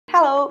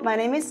Hello, my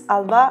name is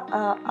Alba,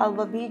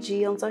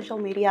 AlbaBG on social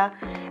media,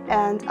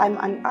 and I'm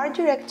an art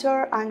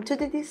director and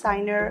 2D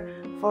designer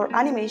for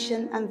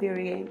animation and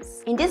video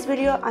games. In this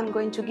video, I'm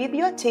going to give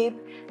you a tip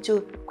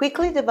to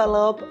quickly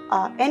develop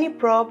any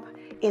prop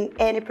in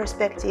any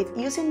perspective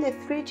using the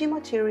 3D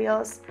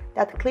materials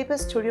that Clip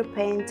Studio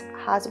Paint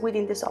has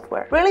within the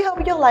software. Really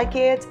hope you like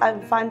it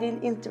and find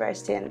it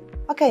interesting.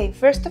 Okay,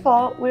 first of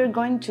all, we're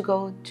going to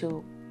go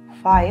to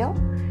File,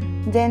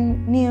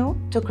 then New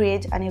to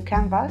create a new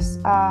canvas.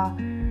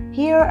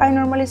 Here I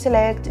normally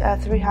select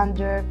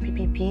 300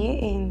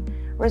 ppp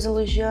in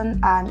resolution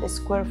and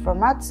square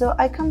format so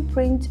I can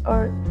print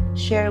or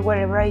share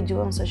wherever I do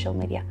on social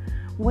media.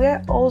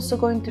 We're also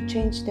going to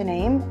change the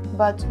name,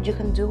 but you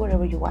can do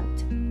whatever you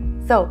want.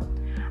 So,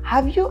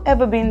 have you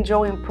ever been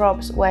drawing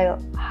props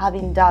while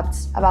having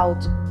doubts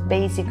about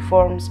basic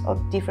forms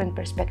of different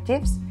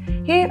perspectives?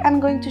 Here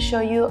I'm going to show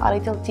you a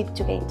little tip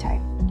to gain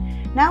time.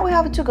 Now we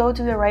have to go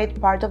to the right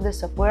part of the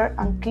software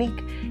and click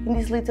in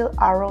this little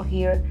arrow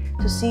here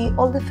to see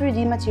all the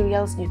 3D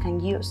materials you can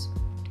use.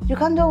 You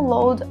can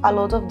download a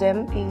lot of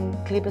them in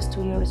Clip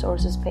Studio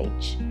Resources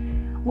page.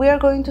 We are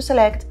going to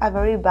select a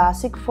very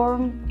basic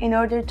form in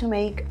order to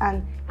make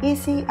an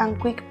easy and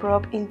quick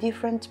prop in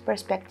different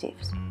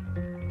perspectives.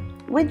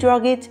 We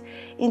drag it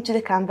into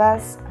the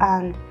canvas,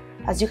 and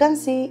as you can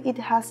see, it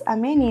has a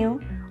menu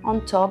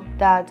on top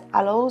that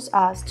allows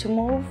us to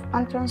move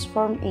and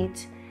transform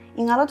it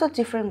in a lot of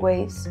different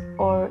ways,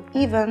 or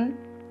even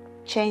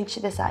change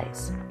the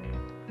size.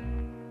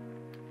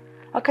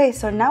 Okay,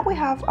 so now we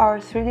have our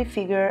 3D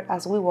figure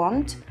as we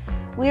want.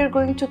 We are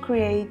going to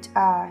create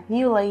a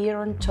new layer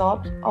on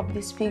top of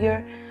this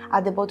figure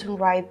at the bottom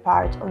right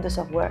part of the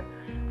software.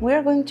 We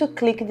are going to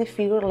click the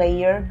figure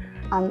layer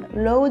and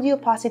lower the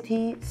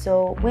opacity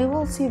so we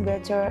will see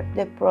better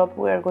the prop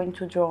we are going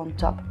to draw on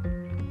top.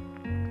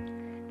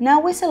 Now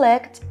we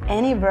select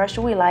any brush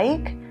we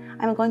like.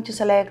 I'm going to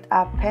select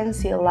a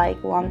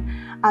pencil-like one,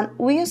 and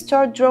we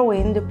start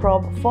drawing the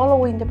prop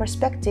following the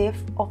perspective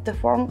of the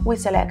form we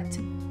select.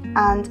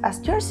 And as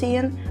you're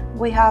seeing,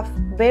 we have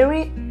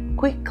very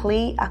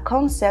quickly a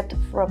concept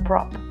for a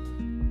prop.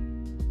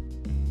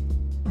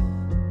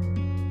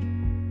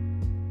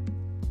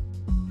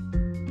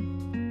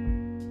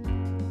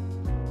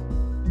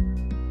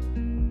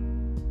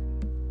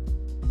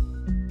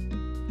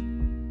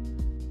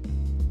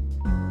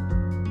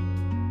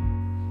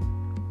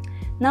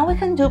 Now we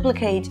can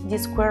duplicate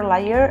this square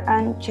layer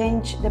and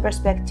change the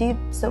perspective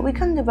so we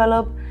can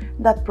develop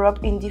that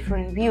prop in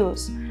different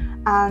views.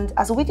 And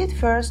as we did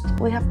first,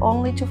 we have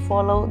only to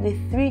follow the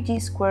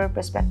 3D square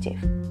perspective.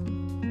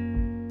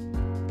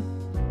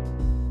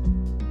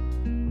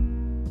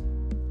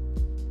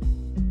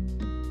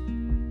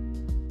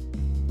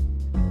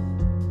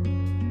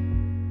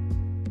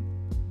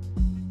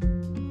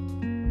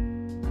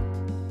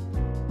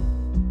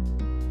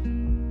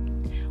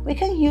 We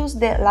can use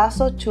the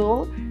lasso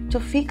tool to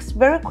fix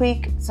very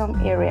quick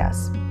some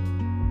areas.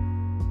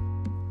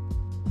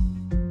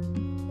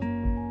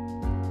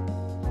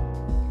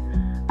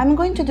 I'm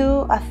going to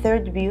do a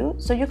third view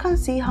so you can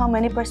see how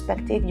many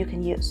perspectives you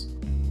can use.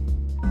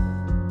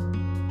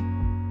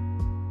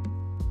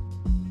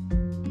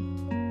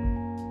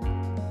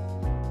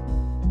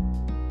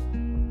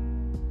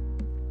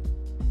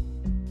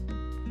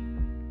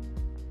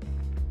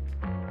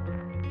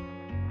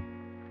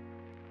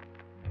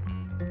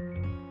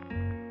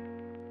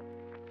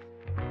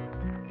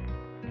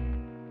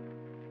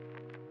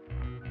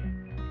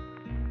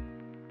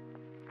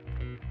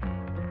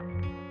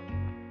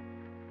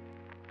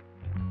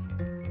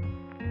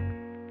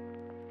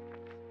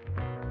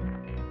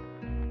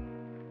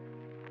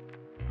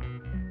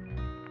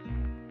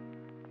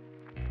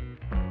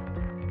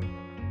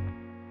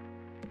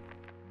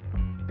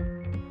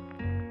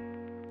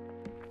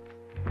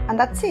 And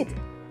that's it.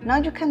 Now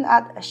you can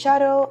add a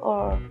shadow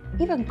or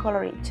even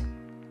color it.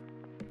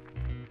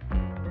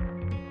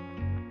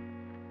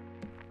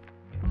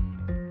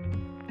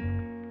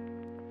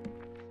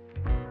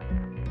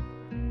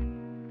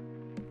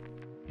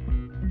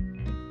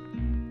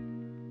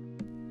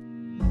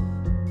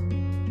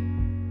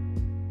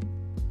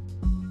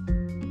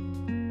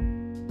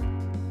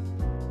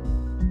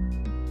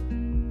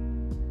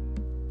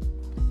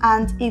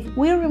 And if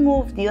we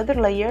remove the other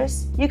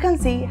layers, you can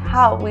see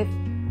how with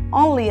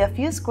only a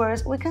few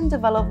squares we can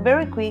develop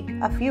very quick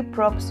a few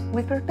props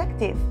with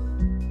perspective.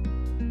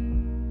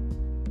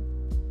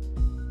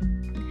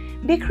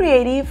 Be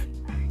creative,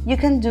 you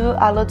can do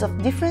a lot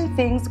of different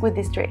things with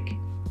this trick.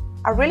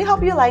 I really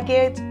hope you like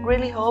it,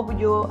 really hope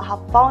you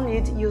have found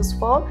it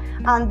useful,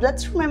 and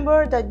let's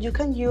remember that you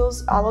can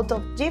use a lot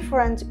of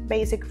different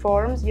basic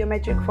forms,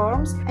 geometric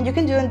forms, and you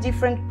can do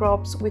different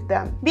props with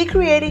them. Be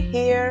creative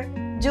here.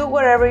 Do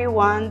whatever you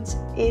want.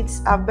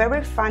 It's a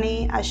very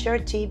funny, a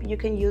short tip you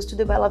can use to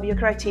develop your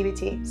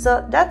creativity.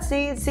 So that's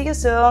it. See you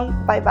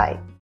soon. Bye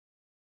bye.